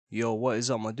Yo, what is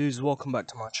up my dudes? Welcome back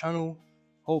to my channel.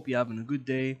 Hope you're having a good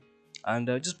day. And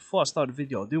just before I start the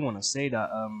video, I do want to say that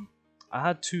I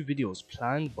had two videos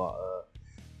planned, but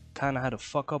kind of had a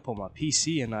fuck up on my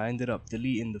PC and I ended up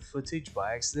deleting the footage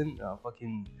by accident. I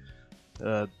fucking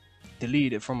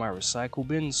deleted it from my recycle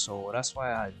bin, so that's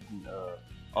why I didn't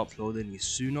upload any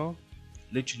sooner.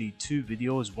 Literally two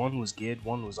videos, one was geared,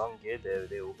 one was ungeared.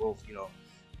 They were both,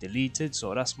 deleted,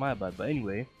 so that's my bad. But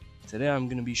anyway, today I'm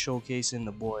going to be showcasing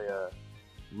the boy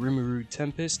RIMURU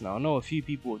Tempest. Now I know a few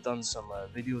people have done some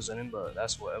videos on him, but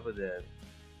that's whatever. They're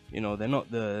not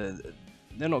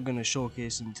going to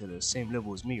showcase him to the same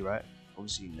level as me, right?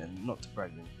 Obviously, not to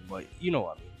brag or anything, but you know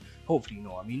what I mean. Hopefully you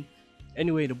know what I mean.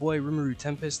 Anyway, the boy RIMURU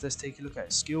Tempest, let's take a look at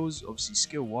his skills. Obviously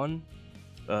skill 1,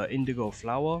 Indigo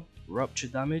Flower, Rupture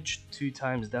damage, 2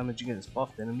 times damage against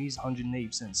buffed enemies,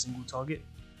 180% single target.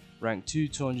 Rank 2,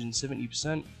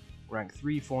 270%. Rank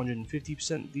 3,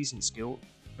 450%, decent skill.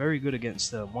 Very good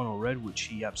against mono red, which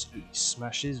he absolutely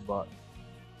smashes, but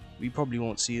we probably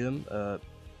won't see them.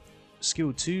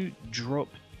 Skill 2, Drop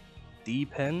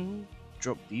D-Pen.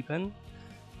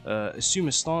 Assume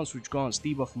a stance which grants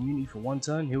debuff immunity for 1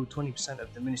 turn, heal 20%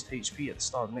 of diminished HP at the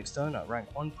start of the next turn at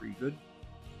rank 1, pretty good.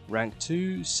 Rank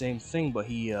 2, same thing, but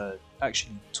he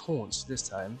actually taunts this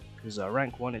time, because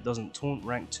rank 1 it doesn't taunt,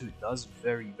 rank 2 it does,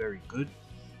 very good.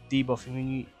 Debuff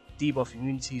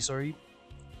immunity, sorry.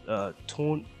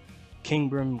 Taunt,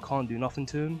 KINGBRAM can't do nothing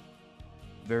to him,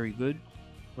 very good.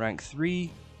 Rank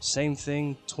 3, same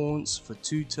thing, taunts for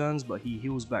 2 turns, but he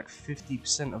heals back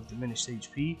 50% of diminished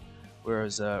HP,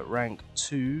 whereas rank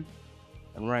 2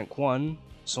 and rank 1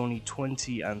 it's only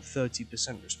 20 and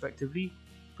 30% respectively.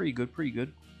 Pretty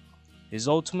good. His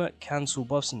ultimate, cancel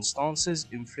buffs and stances,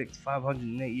 inflict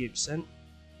 588%.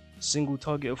 Single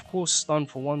target, of course, stun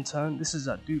for 1 turn. This is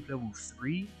at dupe level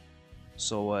 3.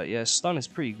 So yeah, stun is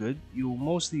pretty good. You'll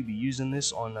mostly be using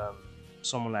this on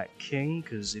someone like King,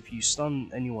 because if you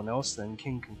stun anyone else, then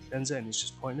King can cleanse it and it's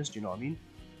just pointless, do you know what I mean?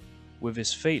 With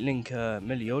his Fate Link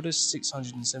Meliodas,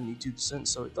 672%,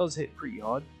 so it does hit pretty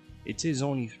hard. It is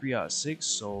only 3 out of 6,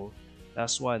 so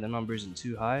that's why the number isn't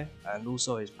too high. And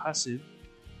also his passive,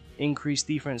 increase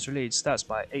defense related stats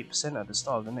by 8% at the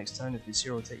start of the next turn if his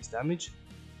hero takes damage,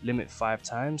 limit 5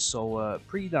 times, so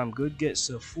pretty damn good.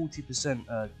 Gets a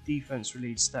 40% defense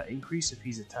related stat increase if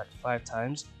he's attacked 5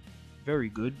 times, very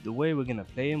good. The way we're going to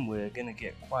play him, we're going to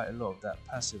get quite a lot of that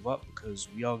passive up because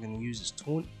we are going to use his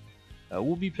taunt.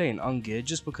 We'll be playing ungeared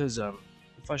just because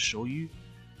if I show you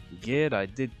geared, I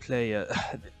did play the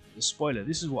spoiler,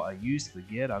 this is what I used for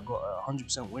geared. I got a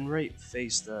 100% win rate,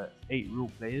 faced 8 real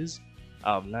players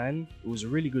out of 9. It was a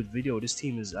really good video. This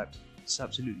team is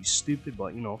absolutely stupid,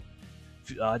 but you know,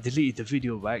 I deleted the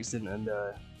video by accident, and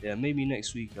yeah, maybe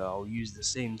next week I'll use the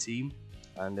same team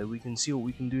and we can see what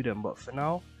we can do then. But for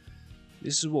now,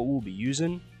 this is what we'll be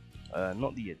using,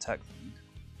 not the attack food.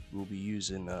 We'll be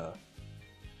using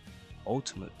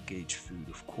ultimate gauge food,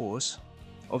 of course.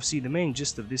 Obviously the main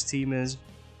gist of this team is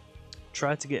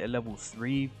try to get a level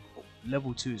 3,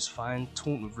 level 2 is fine,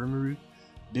 taunt with RIMURU,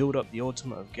 build up the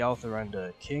ultimate of Galther and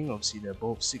King. Obviously they're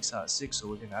both 6 out of 6, so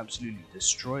we're going to absolutely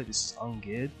destroy. This is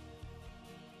ungeared.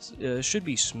 Should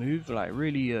be smooth, like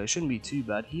really shouldn't be too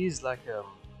bad. He is like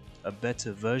a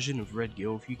better version of Red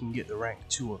Gil if you can get the rank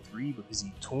 2 or 3, because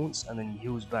he taunts and then he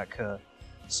heals back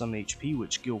some HP,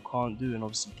 which Gil can't do, and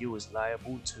obviously Gil is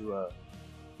liable to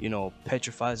you know,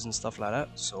 petrifies and stuff like that.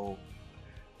 So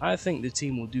I think the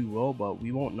team will do well, but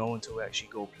we won't know until we actually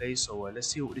go play. So let's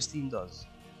see what this team does.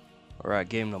 Alright,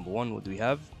 game number 1, what do we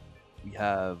have? We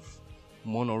have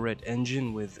Mono Red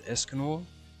Engine with Escanor.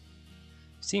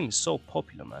 This team is so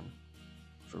popular, man,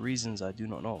 for reasons I do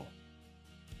not know.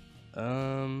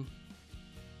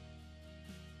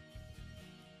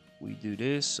 We do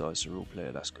this, so it's a real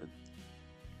player, that's good.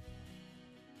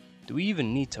 Do we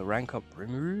even need to rank up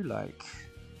RIMURU? Like,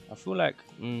 I feel like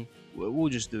we'll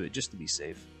just do it just to be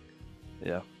safe.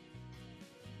 Yeah.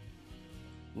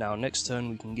 Now next turn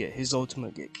we can get his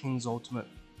ultimate, get King's ultimate.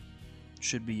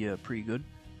 Should be pretty good.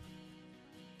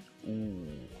 Ooh,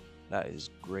 that is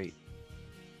great.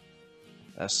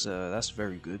 That's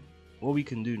very good. What we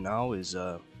can do now is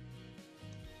I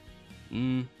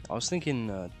was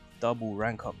thinking double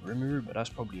rank up RIMURU, but that's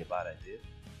probably a bad idea.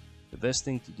 The best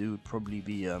thing to do would probably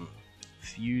be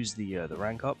fuse the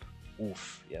rank up.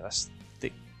 Oof, yeah, that's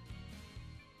thick.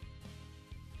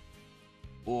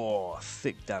 Oh,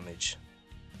 thick damage.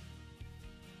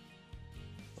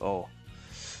 Oh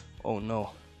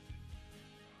no.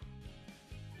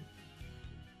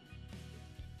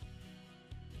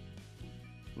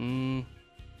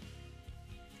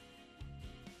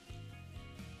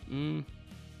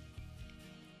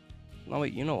 No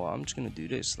wait, you know what? I'm just gonna do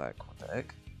this. Like, what the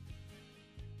heck?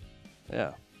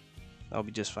 Yeah, I'll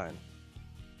be just fine.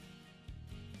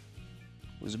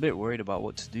 Was a bit worried about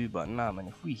what to do, but nah, man.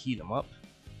 If we heat him up,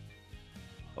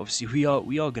 obviously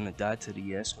we are gonna die to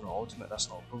the Escanor ultimate. That's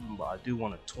not a problem. But I do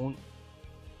want to taunt,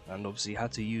 and obviously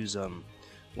had to use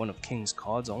one of King's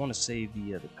cards. I want to save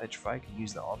the Petrify. I can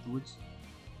use that afterwards.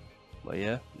 But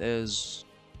yeah, there's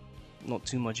not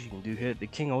too much you can do here. The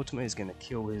King ultimate is gonna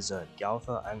kill his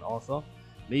Galtha and Arthur.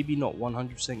 Maybe not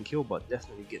 100% kill, but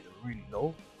definitely get them really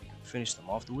low. You can finish them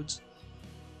afterwards.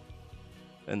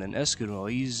 And then Escanor,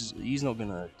 he's not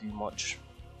gonna do much.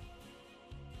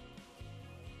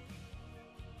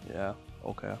 Yeah,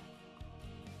 okay.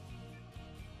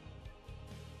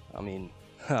 I mean,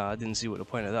 I didn't see what the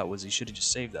point of that was. He should have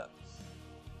just saved that.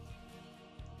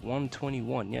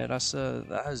 121. Yeah, that's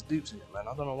that has dupes in it, man.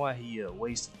 I don't know why he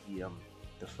wasted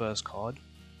the first card.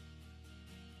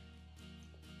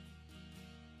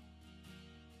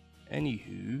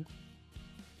 Anywho,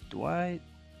 do I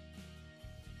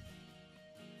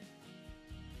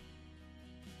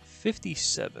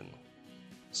 57,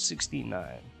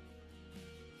 69.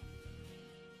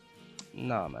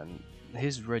 Nah, man.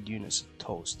 His red unit's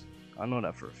toast. I know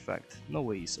that for a fact. No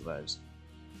way he survives.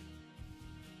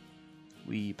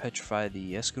 We petrify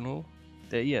the Escanor.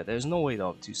 Yeah, there's no way the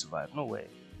other two survive. No way.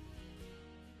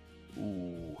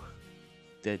 Ooh.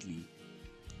 Deadly.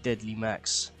 Deadly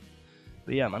max.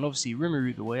 But yeah, man, obviously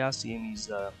Rimuru, the way I see him, he's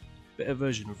a better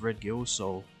version of Red Gil,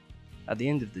 so at the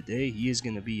end of the day, he is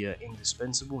going to be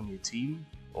indispensable in your team,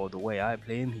 or the way I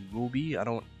play him, he will be. I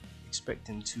don't expect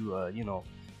him to, you know,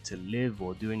 to live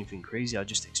or do anything crazy. I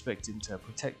just expect him to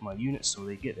protect my units so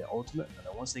they get their ultimate, and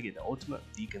then once they get their ultimate,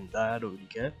 he can die. I don't really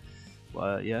care.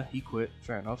 But yeah, he quit.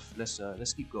 Fair enough.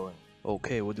 Let's keep going.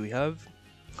 Okay, what do we have?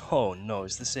 Oh no,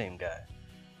 it's the same guy.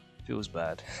 Feels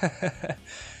bad.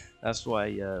 That's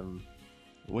why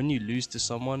when you lose to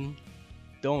someone,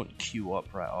 don't queue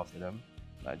up right after them.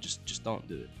 Like just don't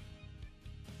do it.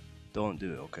 Don't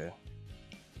do it, okay?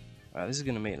 Alright, this is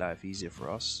gonna make life easier for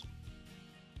us.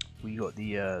 We got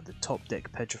the top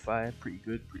deck Petrify, pretty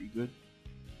good, pretty good.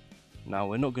 Now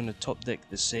we're not gonna top deck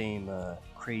the same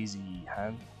crazy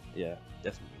hand. Yeah,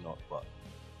 definitely not, but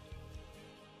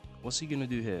what's he gonna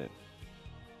do here?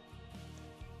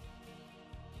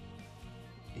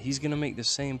 He's gonna make the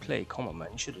same play. Come on, man,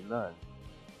 you should have learned.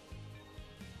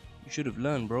 You should have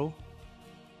learned, bro.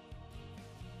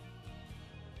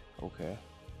 Okay.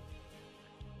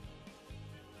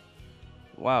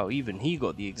 Wow, even he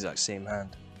got the exact same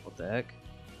hand. What the heck?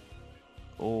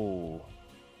 Oh.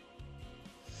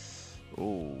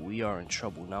 Oh, we are in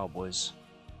trouble now, boys.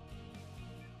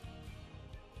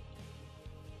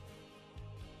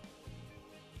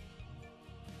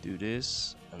 Do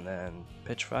this and then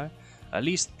petrify. At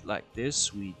least like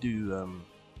this, we do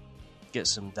get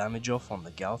some damage off on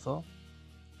the Galtha,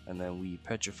 and then we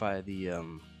petrify the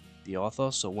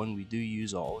Arthur. So when we do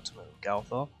use our ultimate with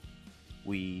Galtha,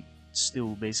 we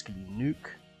still basically nuke.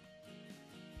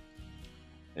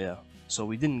 Yeah. So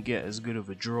we didn't get as good of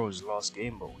a draw as last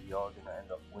game, but we are gonna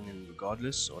end up winning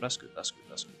regardless. So that's good. That's good.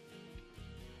 That's good.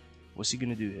 What's he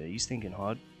gonna do here? He's thinking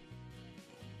hard.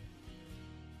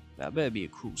 That better be a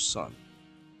cruel son.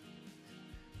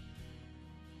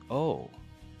 Oh.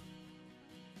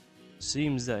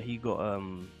 Seems that he got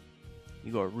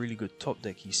a really good top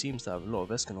deck. He seems to have a lot of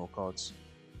Escanor cards.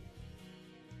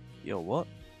 Yo, what?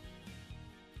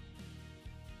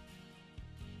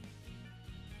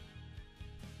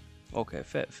 Okay,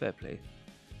 fair play.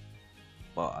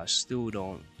 But I still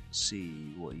don't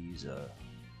see what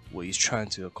he's trying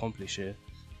to accomplish here.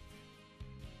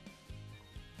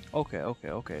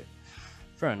 Okay.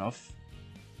 Fair enough.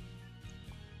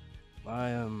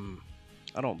 I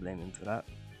don't blame him for that.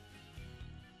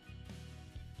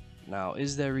 Now,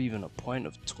 is there even a point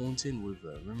of taunting with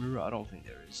Rimuru? I don't think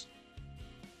there is.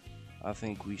 I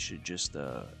think we should just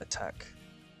attack.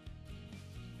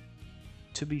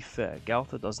 To be fair,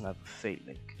 Galtha doesn't have a Fate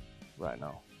Link right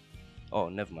now. Oh,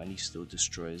 never mind, he still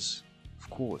destroys. Of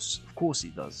course he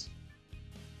does.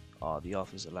 Ah, the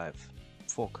Arthur's alive.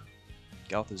 Fuck.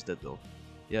 Galtha's dead though.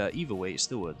 Yeah, either way, it's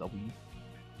still a W.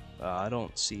 I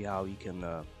don't see how he can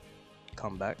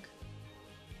come back.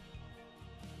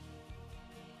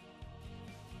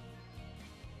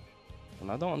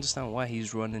 And I don't understand why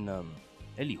he's running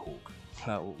Elihawk.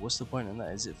 What's the point in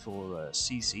that? Is it for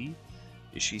CC?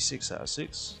 Is she 6 out of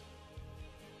 6?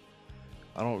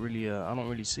 I don't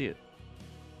really see it.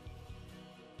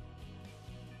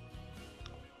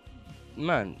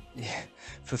 Man,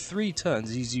 for 3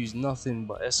 turns he's used nothing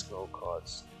but Escanor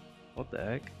cards. What the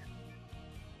heck?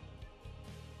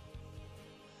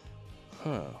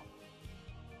 Huh.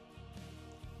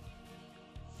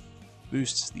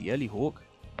 boosts the Ellie Hawk.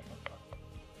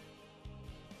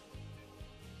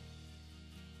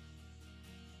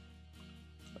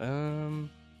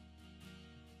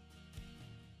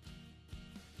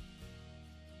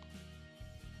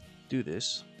 Do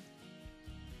this.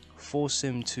 Force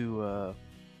him to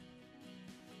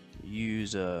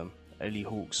use Ellie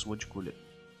Hawk's, what do you call it,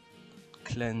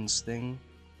 cleanse thing.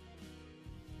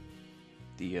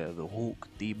 The Hawk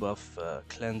debuff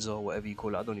cleanser, whatever you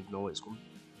call it. I don't even know what it's called.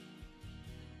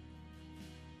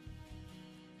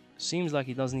 Seems like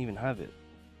he doesn't even have it.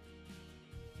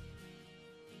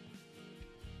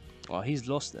 Oh, he's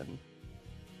lost then.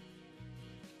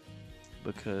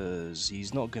 Because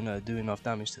he's not gonna do enough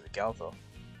damage to the Galtha.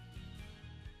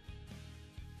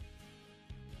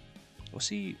 What's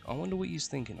he? I wonder what he's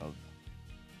thinking of.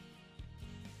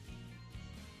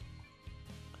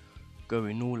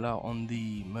 Going all out on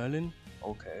the Merlin?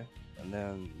 Okay. And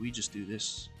then we just do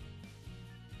this.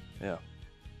 Yeah.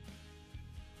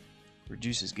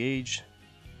 Reduces gauge.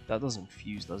 That doesn't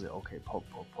fuse, does it? Okay, pog,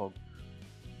 pog, pog.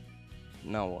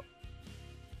 Now what?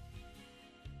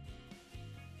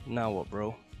 Now what,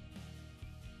 bro?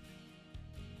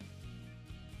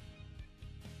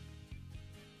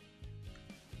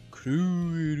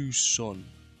 Son.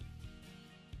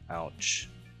 Ouch.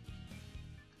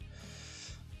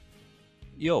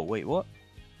 Yo, wait, what?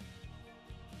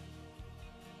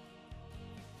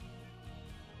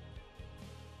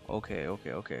 Okay.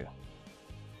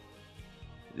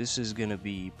 This is gonna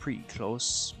be pretty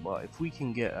close, but if we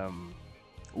can get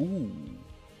ooh.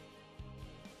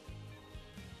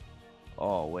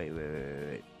 Oh, wait.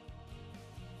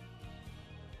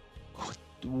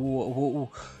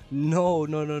 Whoa. No.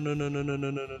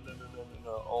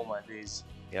 Oh my days.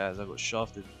 Guys, I got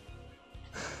shafted.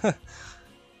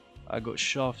 I got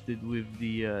shafted with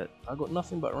the I got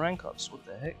nothing but rank ups. What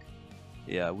the heck?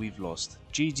 Yeah, we've lost.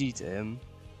 GG to him.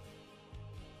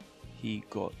 He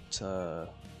got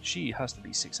she has to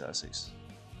be 6 out of 6.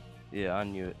 Yeah, I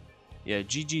knew it. Yeah,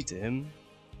 GG to him.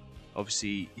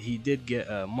 Obviously, he did get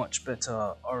a much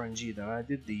better RNG than I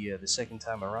did the second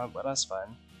time around, but that's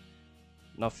fine.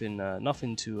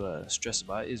 Nothing to stress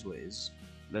about. It is what it is.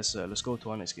 Let's go to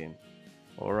our next game.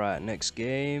 All right, next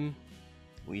game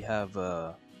we have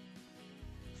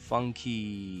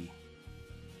funky,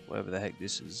 whatever the heck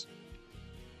this is.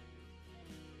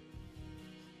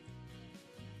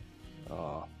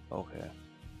 Oh, okay.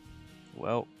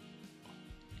 Well,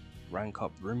 rank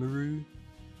up RIMURU.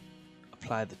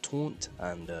 Apply the taunt,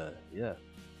 and yeah.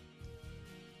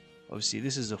 Obviously,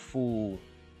 this is a full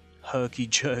herky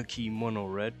jerky mono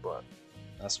red, but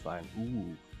that's fine.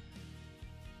 Ooh,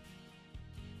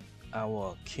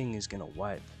 our king is gonna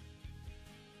wipe.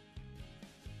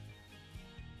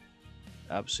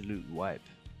 Absolute wipe.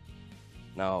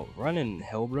 Now, running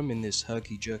KINGBRAM in this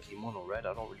herky jerky mono red,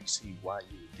 I don't really see why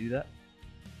you would do that.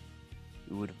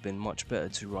 It would have been much better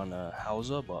to run a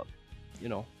Hauser, but you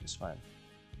know, it's fine.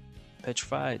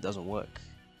 Petrify, it doesn't work.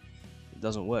 It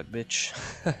doesn't work, bitch.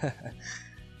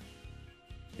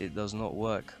 It does not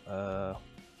work. I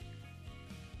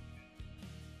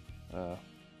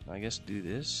guess do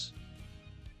this.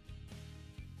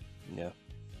 Yeah.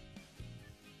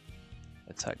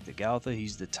 Attack the Galtha,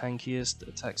 he's the tankiest.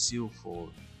 Attack Seal for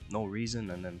no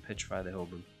reason, and then Petrify the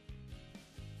KINGBRAM.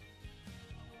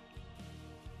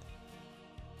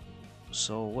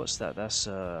 So what's that? That's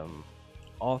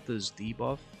Arthur's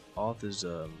debuff, Arthur's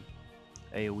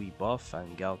AoE buff,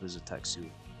 and Galtha's attack seal.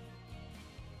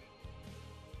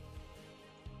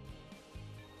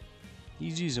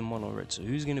 He's using mono red, so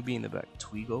who's gonna be in the back?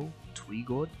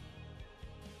 Tweegod?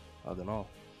 I don't know.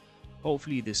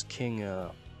 Hopefully this king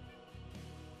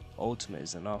ultimate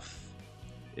is enough.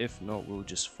 If not, we'll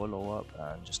just follow up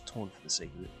and just taunt for the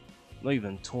sake of it. Not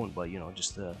even taunt, but you know,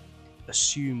 just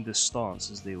assume the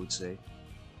stance, as they would say.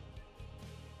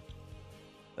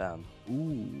 Bam.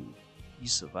 Ooh, he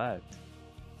survived.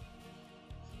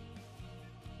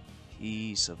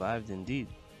 He survived indeed.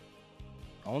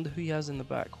 I wonder who he has in the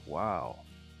back. Wow.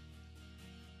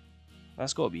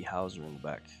 That's gotta be Hauser in the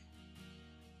back.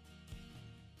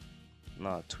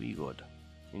 Nah, Tweegod.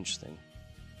 Interesting.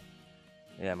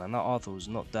 Yeah, man, that Arthur was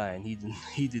not dying.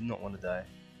 He did not want to die.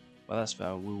 But that's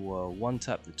fine. We'll one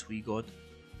tap the Tweegod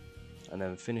and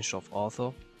then finish off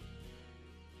Arthur.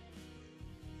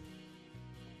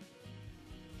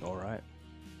 All right.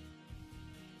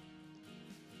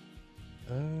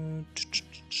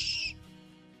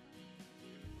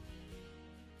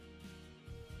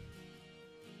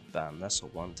 Bam, that's a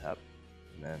one tap,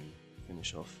 and then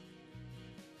finish off.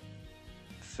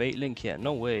 Fate Link, yeah,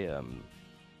 no way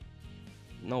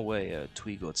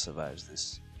Tweegod survives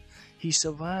this. He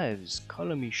survives.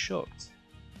 Color me shocked.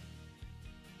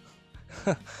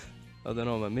 I don't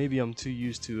know, man. Maybe I'm too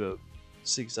used to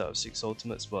 6 out of 6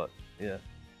 ultimates, but yeah.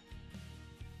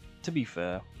 To be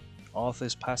fair,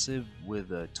 Arthur's passive with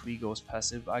Tweego's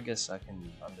passive, I guess I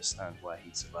can understand why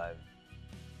he'd survive.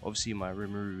 Obviously, my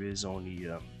RIMURU is only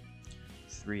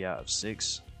 3 out of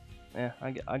 6. Yeah,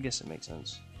 I guess it makes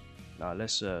sense. Now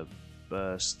let's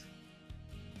burst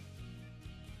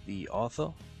the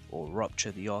Arthur, or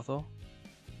rupture the Arthur.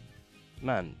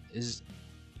 Man, is...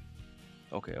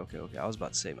 Okay, I was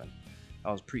about to say, man, that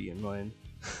was pretty annoying.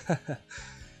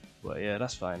 But yeah,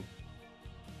 that's fine.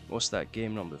 What's that,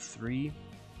 game number 3?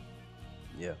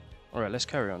 Yeah. Alright, let's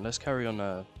carry on. Let's carry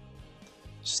on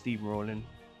steamrolling.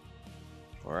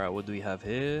 Alright, what do we have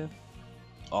here?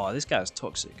 Oh, this guy's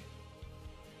toxic.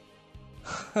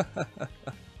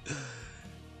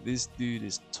 This dude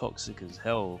is toxic as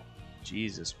hell.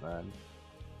 Jesus, man.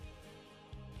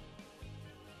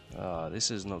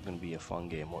 This is not going to be a fun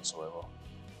game whatsoever.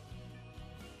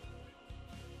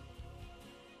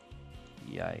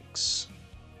 Yikes.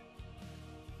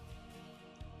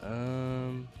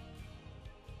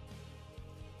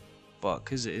 But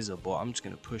because it is a bot, I'm just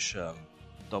going to push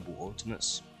double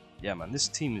ultimates. Yeah, man, this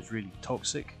team is really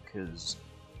toxic because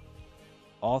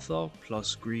Arthur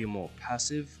plus Griamore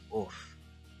passive, oof,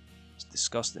 it's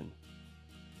disgusting.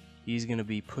 He's going to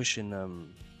be pushing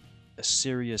a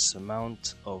serious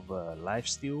amount of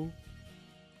lifesteal,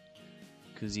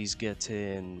 because he's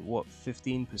getting, what,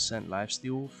 15%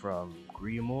 lifesteal from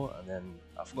Griamore, and then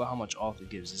I forgot how much Arthur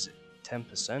gives. Is it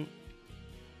 10%?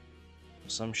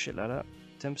 Some shit like that.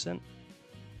 10%?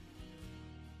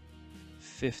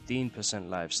 15%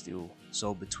 lifesteal.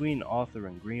 So between Arthur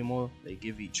and Griamore, they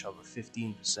give each other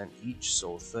 15% each,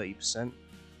 so 30%.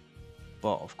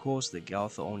 But of course, the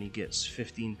Arthur only gets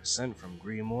 15% from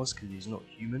Griamore's because he's not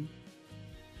human.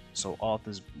 So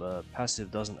Arthur's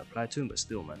passive doesn't apply to him, but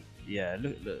still, man. Yeah,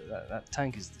 look that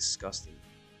tank is disgusting.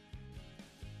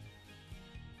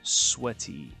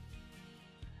 Sweaty.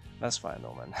 That's fine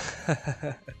though,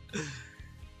 man.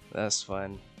 That's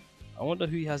fine. I wonder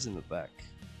who he has in the back.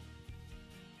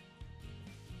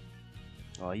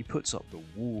 Oh, he puts up the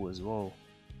wall as well.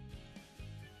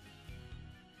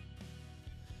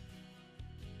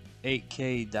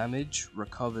 8k damage,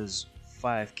 recovers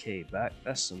 5k back.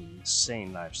 That's some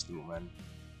insane lifesteal, man.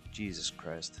 Jesus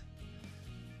Christ.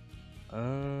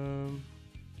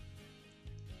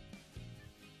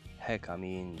 Heck, I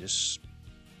mean, just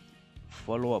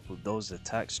follow up with those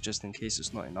attacks just in case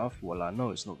it's not enough. Well, I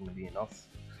know it's not going to be enough.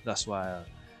 That's why I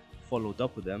followed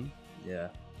up with them. Yeah.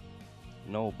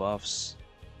 No buffs.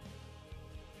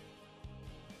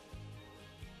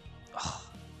 Ugh.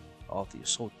 Arthur, you're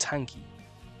so tanky.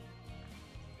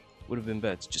 Would have been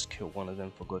better to just kill one of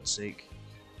them, for God's sake.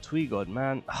 Tweegod,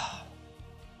 man.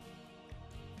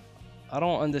 I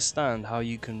don't understand how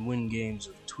you can win games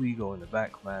with Tweego in the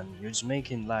back, man. You're just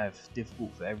making life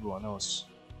difficult for everyone else.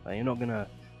 Like, you're not gonna...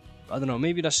 I don't know,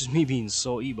 maybe that's just me being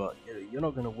salty, but you're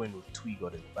not gonna win with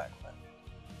Tweegod in the back, man.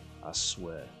 I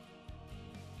swear.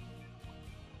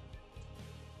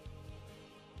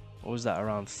 What was that?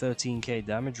 Around 13k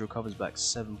damage, recovers back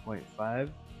 7.5.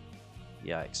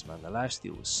 Yikes, man, the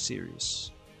lifesteal was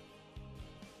serious.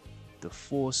 The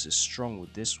force is strong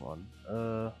with this one.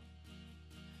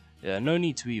 Yeah, no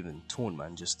need to even taunt,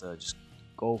 man. Just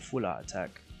go full out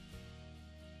attack.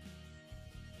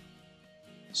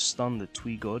 Stun the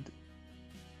Tweegod.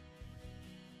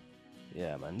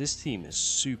 Yeah, man, this team is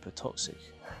super toxic.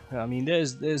 I mean,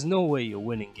 there's no way you're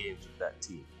winning games with that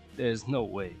team. There's no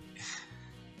way.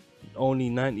 Only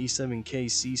 97k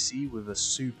CC with a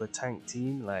super tank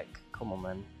team, like, come on,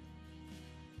 man.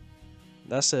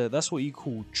 That's what you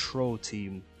call troll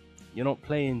team. You're not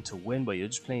playing to win, but you're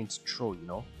just playing to troll, you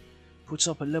know. Puts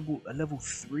up a level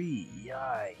 3.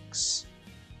 Yikes.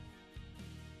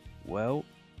 Well,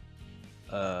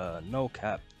 no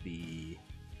cap, the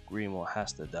Griamore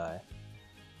has to die,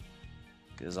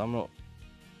 because I'm not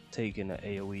taking an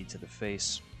AoE to the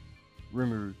face.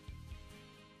 RIMURU.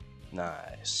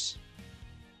 Nice.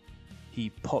 He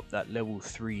popped that level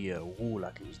 3 wall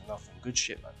like it was nothing. Good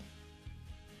shit, man.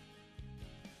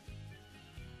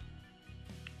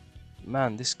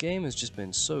 Man, this game has just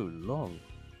been so long.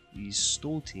 These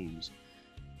stall teams.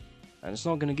 And it's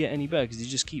not going to get any better because he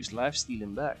just keeps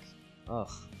lifestealing back.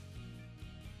 Ugh.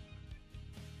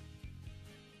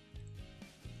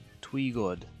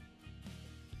 Tweegod.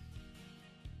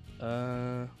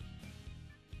 How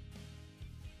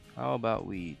about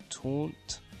we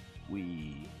taunt,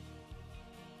 we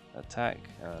attack,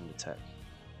 and attack.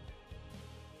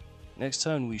 Next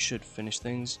turn we should finish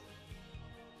things.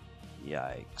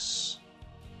 Yikes.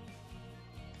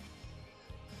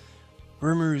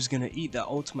 Rimuru's gonna eat that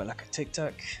ultimate like a tic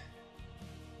tac.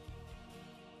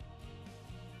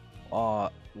 Oh,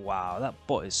 wow, that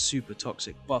bot is super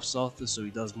toxic. Buffs Arthur so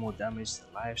he does more damage to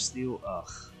lifesteal.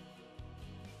 Ugh.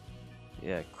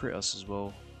 Yeah, crit us as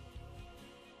well.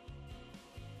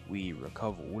 We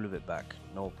recover all of it back,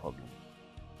 no problem.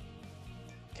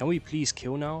 Can we please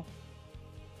kill now?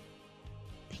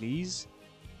 Please?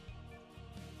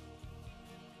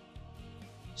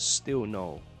 Still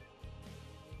no.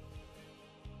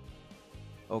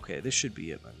 Okay, this should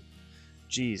be it, man.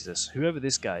 Jesus, whoever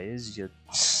this guy is, you.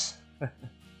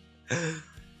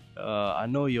 I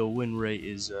know your win rate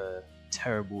is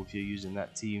terrible if you're using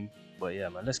that team, but yeah,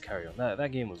 man, let's carry on.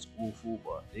 That game was awful,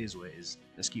 but it is what it is.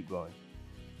 Let's keep going.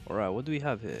 All right, what do we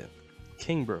have here?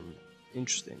 KINGBRAM,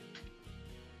 interesting.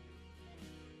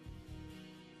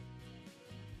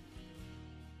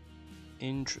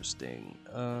 Interesting.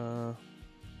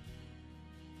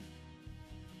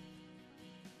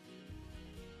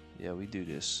 Yeah, we do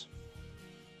this.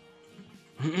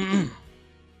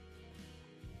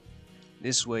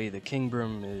 This way, the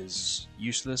KINGBRAM is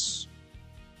useless.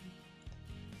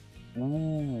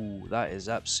 Ooh, that is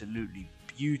absolutely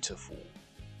beautiful.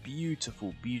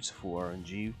 Beautiful, beautiful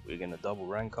RNG. We're gonna double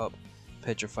rank up,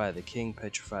 petrify the king,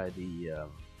 petrify the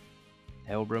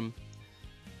Hellbrim.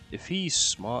 If he's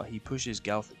smart, he pushes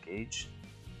Galtha Gauge.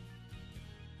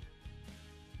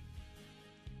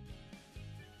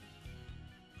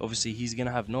 Obviously, he's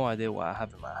gonna have no idea what I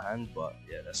have in my hand, but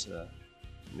yeah, that's a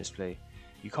misplay.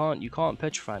 You can't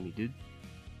petrify me, dude.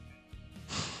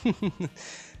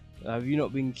 Have you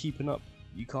not been keeping up?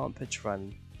 You can't petrify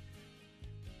me.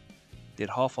 Did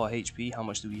half our HP, how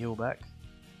much do we heal back?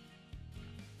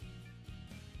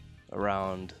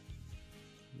 Around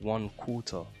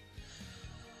 1/4.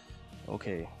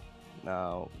 Okay,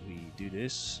 now we do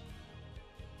this.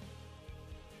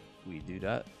 We do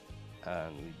that.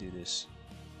 And we do this.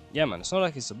 Yeah, man, it's not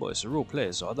like it's a bot, it's a real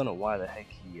player, so I don't know why the heck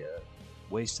he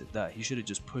wasted that. He should have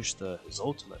just pushed his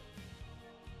ultimate.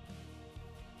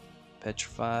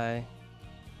 Petrify.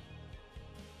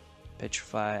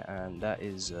 Petrify, and that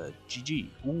is GG.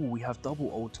 Ooh, we have double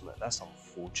ultimate. That's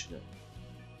unfortunate.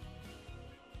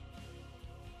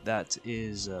 That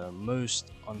is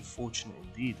most unfortunate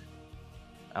indeed.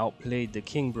 Outplayed the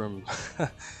KINGBRAM.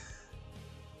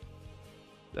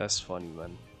 That's funny,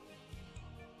 man.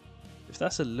 If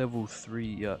that's a level 3,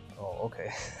 yeah. Oh,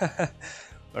 okay.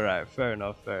 Alright, fair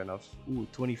enough, fair enough. Ooh,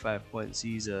 25 points.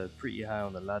 He's pretty high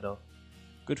on the ladder.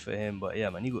 Good for him, but yeah,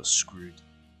 man, he got screwed.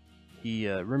 He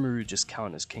Rimuru just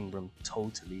counters KINGBRAM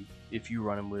totally. If you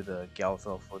run him with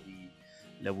Galtha for the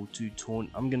level 2 taunt,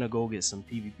 I'm gonna go get some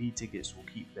PvP tickets. We'll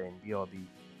keep playing BRB.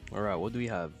 Alright, what do we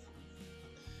have?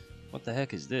 What the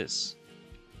heck is this?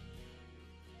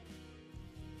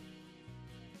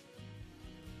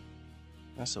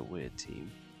 That's a weird team.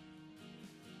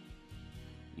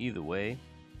 Either way,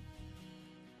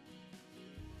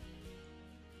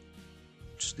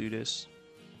 just do this.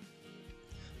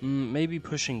 Maybe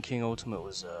pushing King Ultimate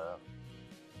was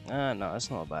no,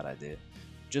 that's not a bad idea.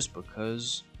 Just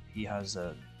because he has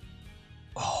a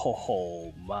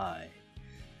oh my,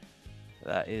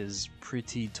 that is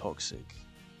pretty toxic.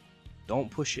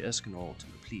 Don't push your Escanor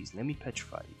Ultimate, please. Let me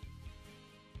petrify you.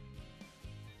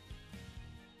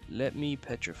 Let me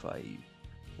petrify you.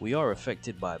 We are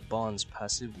affected by Barnes'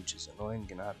 passive, which is annoying.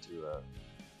 Gonna have to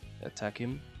attack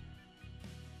him.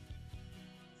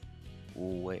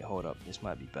 Oh wait, hold up. This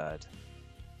might be bad.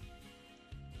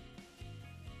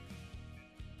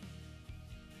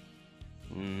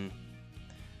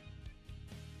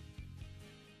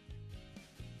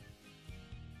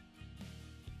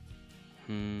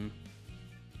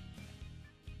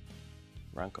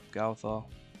 Rank up Galtha.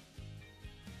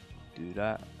 Do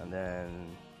that, and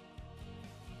then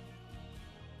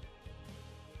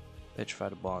petrify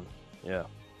the Barn. Yeah,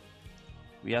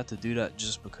 we had to do that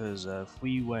just because if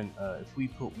we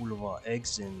put all of our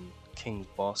eggs in King's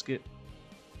basket,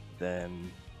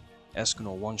 then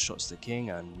Escanor one-shots the king,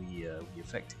 and we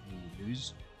effectively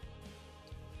lose.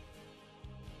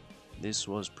 This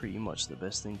was pretty much the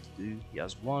best thing to do. He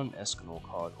has one Escanor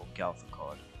card or Galtha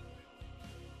card.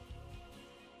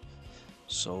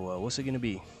 So what's it gonna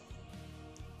be?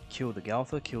 Kill the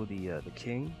Galtha, kill the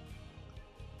king.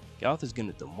 Galtha's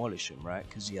gonna demolish him, right?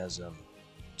 Because he has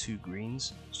 2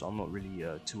 greens, so I'm not really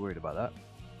too worried about that.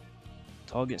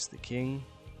 Targets the king.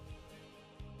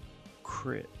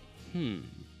 Crit.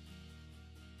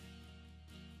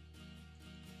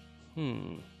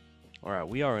 Alright,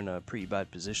 we are in a pretty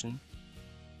bad position.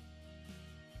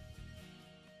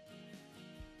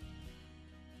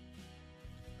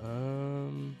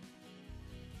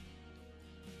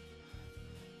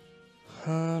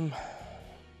 I'm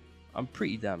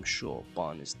pretty damn sure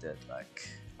Barn is dead. Like,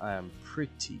 I am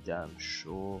pretty damn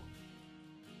sure.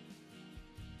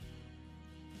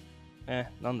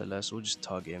 Nonetheless, we'll just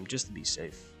target him just to be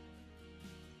safe.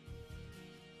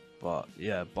 But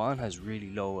yeah, Barn has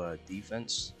really low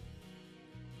defense.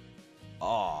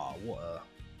 Ah, what a...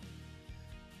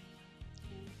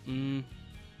 do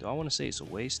I want to say it's a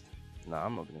waste? Nah,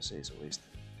 I'm not gonna say it's a waste.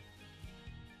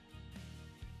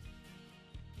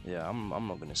 Yeah, I'm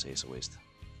not gonna say it's a waste.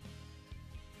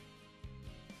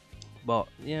 But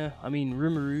yeah, I mean,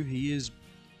 Rimuru, he is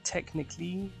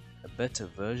technically a better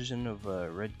version of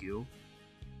Red Gil.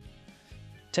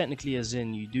 Technically, as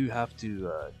in, you do have to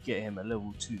get him a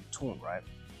level 2 taunt, right?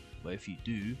 But if you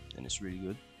do, then it's really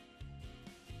good.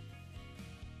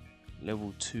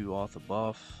 Level 2 Arthur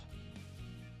buff.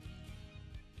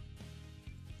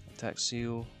 Attack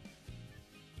seal.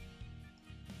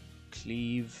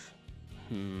 Cleave.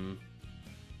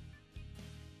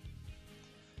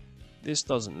 This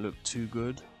doesn't look too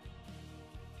good.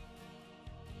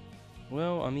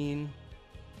 Well, I mean,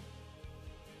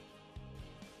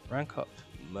 rank up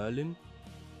Merlin.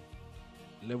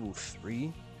 Level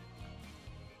 3.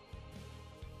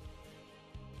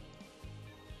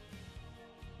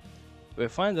 We're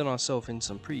finding ourselves in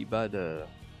some pretty bad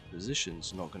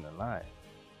positions, not gonna lie.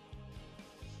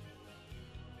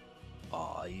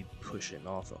 Ah, you pushing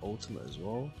Arthur ultimate as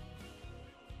well.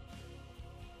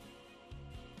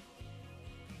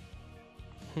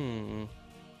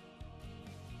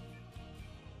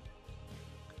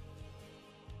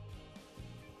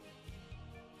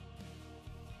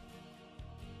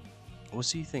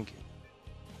 What's he thinking?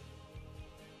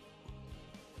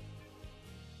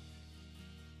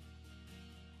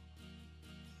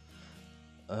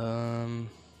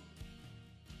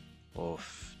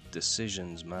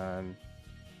 Decisions, man.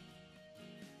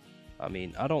 I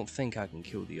mean, I don't think I can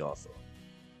kill the Arthur.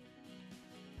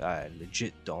 I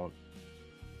legit don't.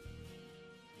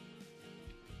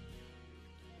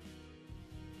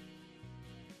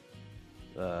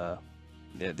 Yeah,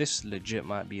 this legit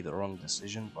might be the wrong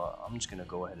decision, but I'm just gonna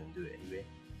go ahead and do it anyway.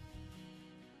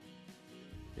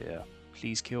 Yeah,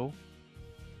 please kill.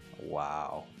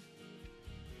 Wow.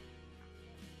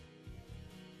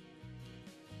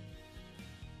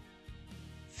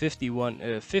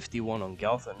 $51 on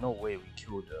Galtha. No way we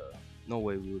killed. No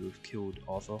way we would have killed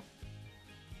Arthur.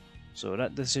 So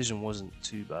that decision wasn't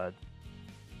too bad.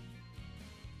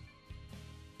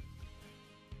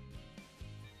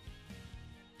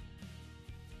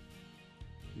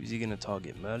 Is he gonna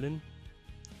target Merlin?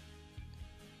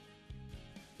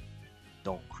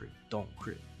 Don't crit. Don't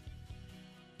crit.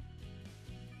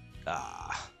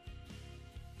 Ah.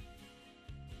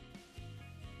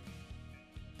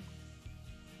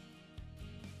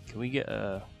 Can we get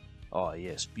a... Oh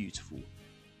yes, beautiful.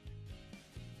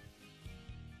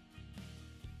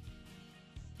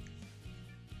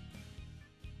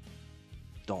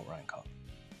 Don't rank up.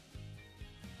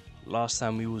 Last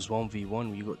time we was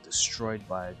 1v1, we got destroyed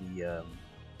by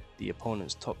the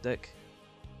opponent's top deck.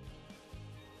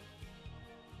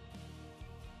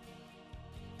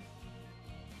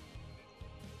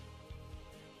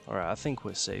 Alright, I think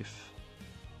we're safe.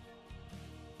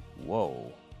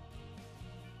 Whoa.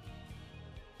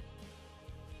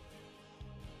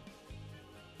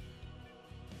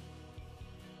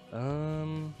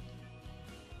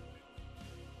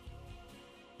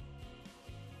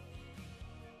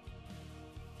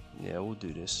 Yeah, we'll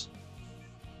do this.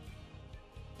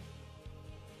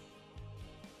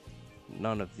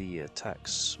 None of the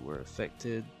attacks were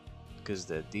affected because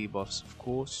they're debuffs, of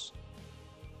course.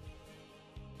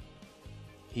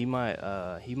 He might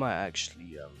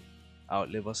actually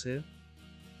outlive us here,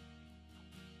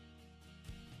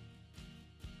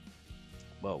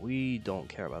 but we don't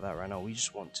care about that right now. We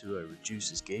just want to reduce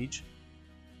his gauge.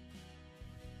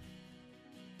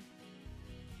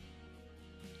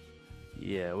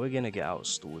 Yeah, we're gonna get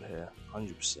outstalled here,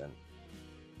 100%.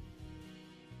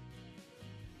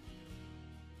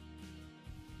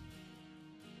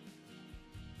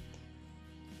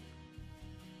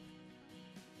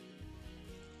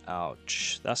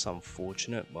 Ouch, that's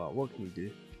unfortunate, but what can you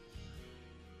do?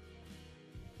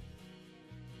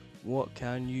 What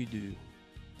can you do?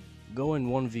 Going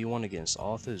 1v1 against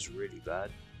Arthur is really bad.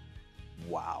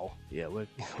 Wow. Yeah,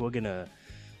 we're gonna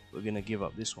give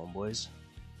up this one, boys.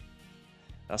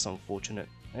 That's unfortunate.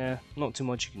 Yeah, not too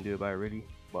much you can do about it really.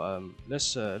 But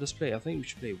let's play. I think we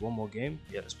should play one more game.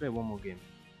 Yeah, let's play one more game.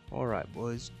 All right,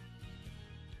 boys.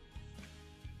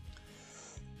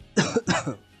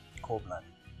 Corbland.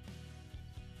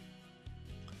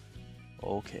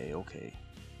 Okay.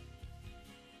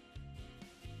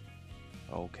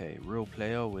 Okay, real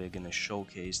player, we're gonna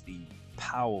showcase the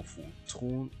powerful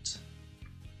taunt.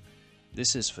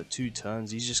 This is for 2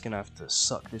 turns. He's just gonna have to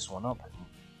suck this one up and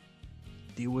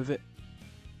deal with it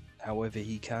however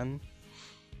he can.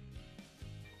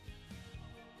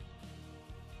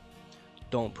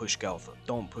 Don't push Galtha,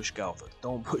 don't push Galtha,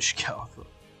 don't push Galtha.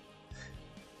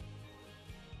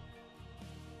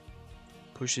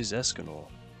 Pushes Escanor.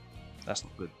 That's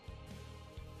not good.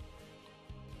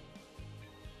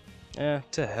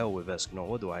 To hell with Escanor,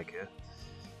 what do I care?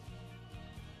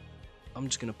 I'm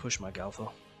just gonna push my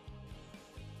Galtha.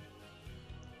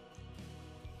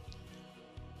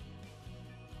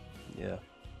 Yeah,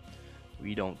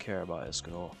 we don't care about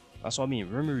Escanor. That's what I mean.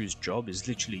 Rimuru's job is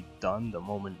literally done the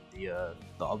moment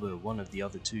one of the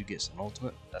other 2 gets an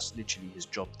ultimate. That's literally his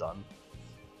job done.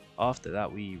 After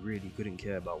that, we really couldn't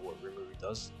care about what Rimuru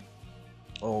does.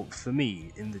 Or for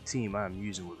me, in the team I'm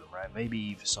using with him, right?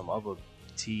 Maybe for some other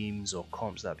teams or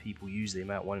comps that people use, they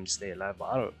might want him to stay alive,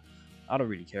 but I don't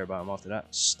really care about him after that.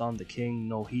 Stun the king,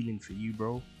 no healing for you,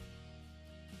 bro.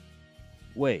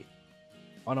 Wait.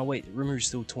 Oh no, wait, Rimuru's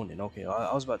still taunting. Okay,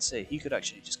 I was about to say, he could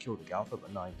actually just kill the Galtha,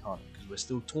 but no, he can't, because we're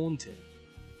still taunting.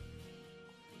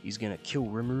 He's gonna kill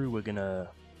Rimuru, we're gonna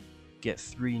get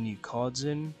 3 new cards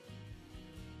in.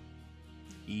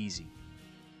 Easy.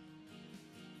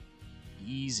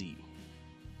 Easy.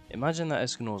 Imagine that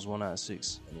Escanor's 1 out of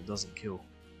 6, and it doesn't kill.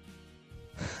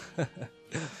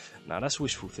 Nah, that's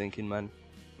wishful thinking, man.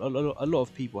 A lot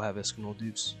of people have Escanor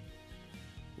dupes.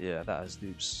 Yeah, that has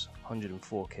dupes.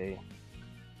 104k.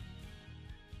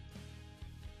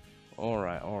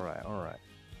 Alright.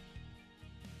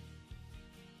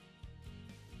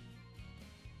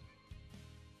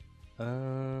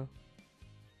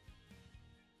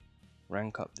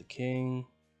 Rank up the king.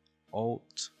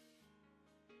 Alt.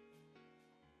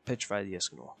 Petrify the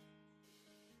Escanor.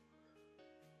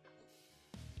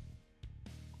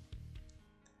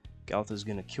 Galtha's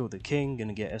gonna kill the king,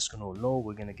 gonna get Escanor low,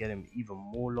 we're gonna get him even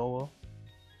more lower.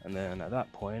 And then at that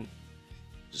point,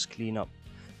 just clean up.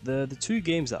 The 2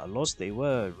 games that I lost, they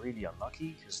were really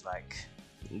unlucky, because like,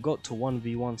 got to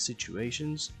 1v1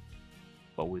 situations,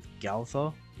 but with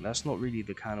Galtha, that's not really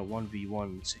the kind of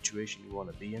 1v1 situation you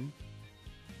want to be in.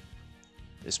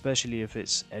 Especially if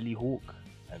it's Elihawk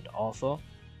and Arthur.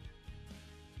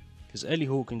 Because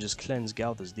Elihawk can just cleanse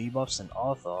Galtha's debuffs, and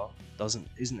Arthur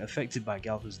isn't affected by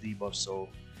Galtha's debuffs, so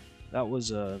that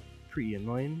was pretty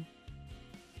annoying.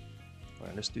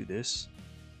 Alright, let's do this.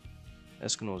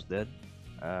 Escanor's dead,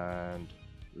 and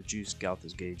reduce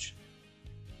Galtha's gauge.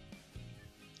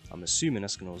 I'm assuming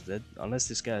Escanor's dead, unless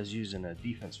this guy's using a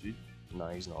defense food. No,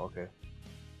 he's not. Okay.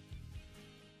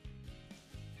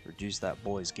 Reduce that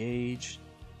boy's gauge.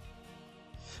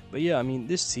 But yeah, I mean,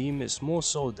 this team is more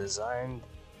so designed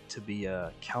to be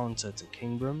a counter to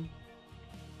KINGBRAM.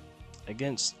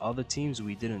 Against other teams,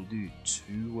 we didn't do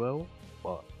too well,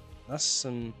 but that's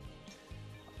some.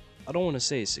 I don't want to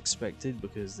say it's expected,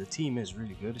 because the team is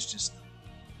really good. It's just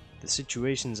the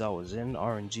situations I was in,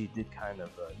 RNG did kind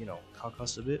of, cuck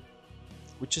us a bit,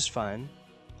 which is fine.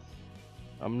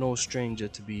 I'm no stranger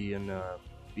to being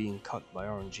cucked by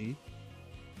RNG,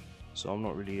 so I'm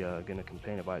not really gonna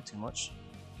complain about it too much.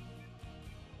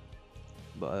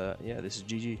 But yeah, this is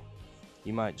GG.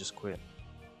 He might just quit.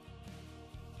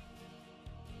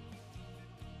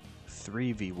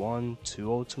 3v1,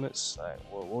 2 ultimates. Like,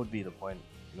 what would be the point,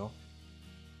 you know?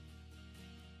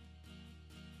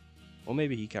 Or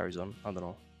maybe he carries on. I don't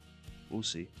know. We'll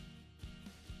see.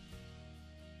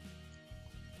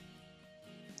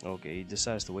 Okay, he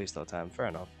decides to waste our time. Fair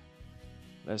enough.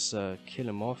 Let's kill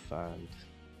him off and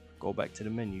go back to the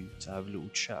menu to have a little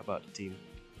chat about the team.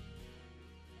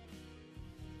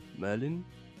 Merlin?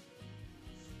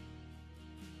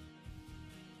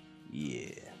 Yeah,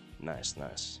 nice.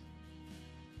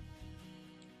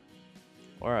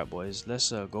 Alright boys,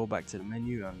 let's go back to the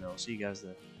menu and I'll see you guys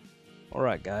there.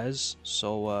 Alright guys,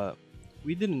 so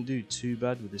we didn't do too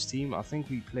bad with this team. I think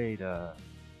we played,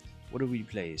 what did we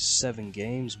play? 7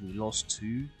 games, we lost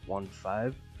 2, won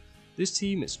 5. This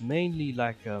team is mainly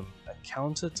like a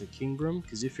counter to KINGBRAM,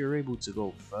 because if you're able to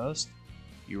go first,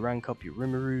 you rank up your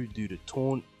Rimuru, do the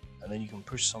taunt, and then you can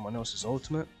push someone else's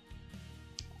ultimate.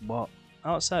 But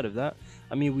outside of that,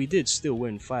 I mean, we did still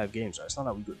win 5 games, right? It's not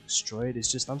like we got destroyed,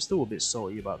 it's just I'm still a bit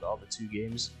salty about the other 2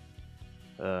 games.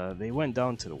 They went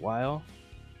down to the wire,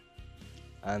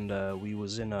 and we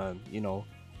was in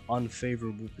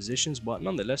unfavorable positions, but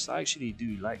nonetheless, I actually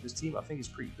do like this team. I think it's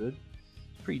pretty good,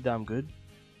 pretty damn good.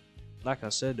 Like I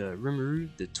said, Rimuru,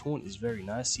 the taunt is very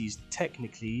nice. He's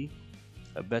technically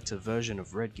a better version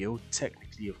of Red Gil,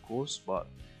 technically of course, but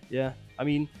yeah, I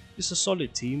mean, it's a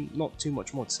solid team, not too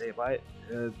much more to say about it.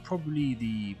 Probably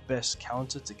the best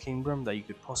counter to KINGBRAM that you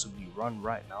could possibly run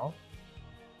right now,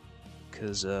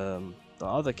 because the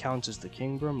other counters to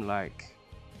KINGBRAM, like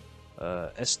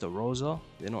Esther Rosa,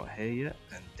 they're not here yet,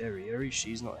 and Derriere,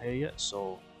 she's not here yet,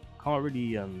 so can't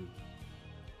really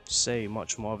say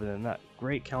much more other than that.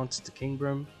 Great counter to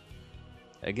KINGBRAM.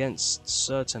 Against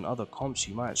certain other comps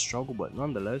you might struggle, but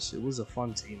nonetheless it was a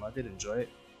fun team. I did enjoy it.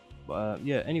 But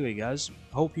yeah, anyway guys,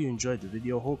 hope you enjoyed the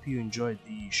video, hope you enjoyed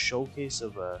the showcase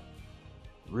of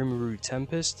RIMURU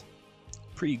Tempest.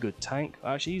 Pretty good tank.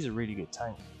 Actually, he's a really good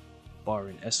tank,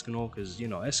 barring Escanor, because you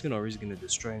know Escanor is going to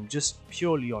destroy him just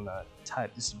purely on a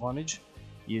type disadvantage.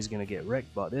 He is going to get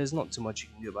wrecked, but there's not too much you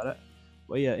can do about it.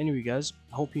 But yeah, anyway guys,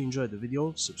 hope you enjoyed the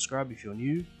video. Subscribe if you're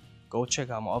new, go check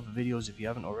out my other videos if you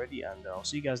haven't already, and I'll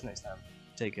see you guys next time.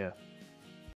 Take care.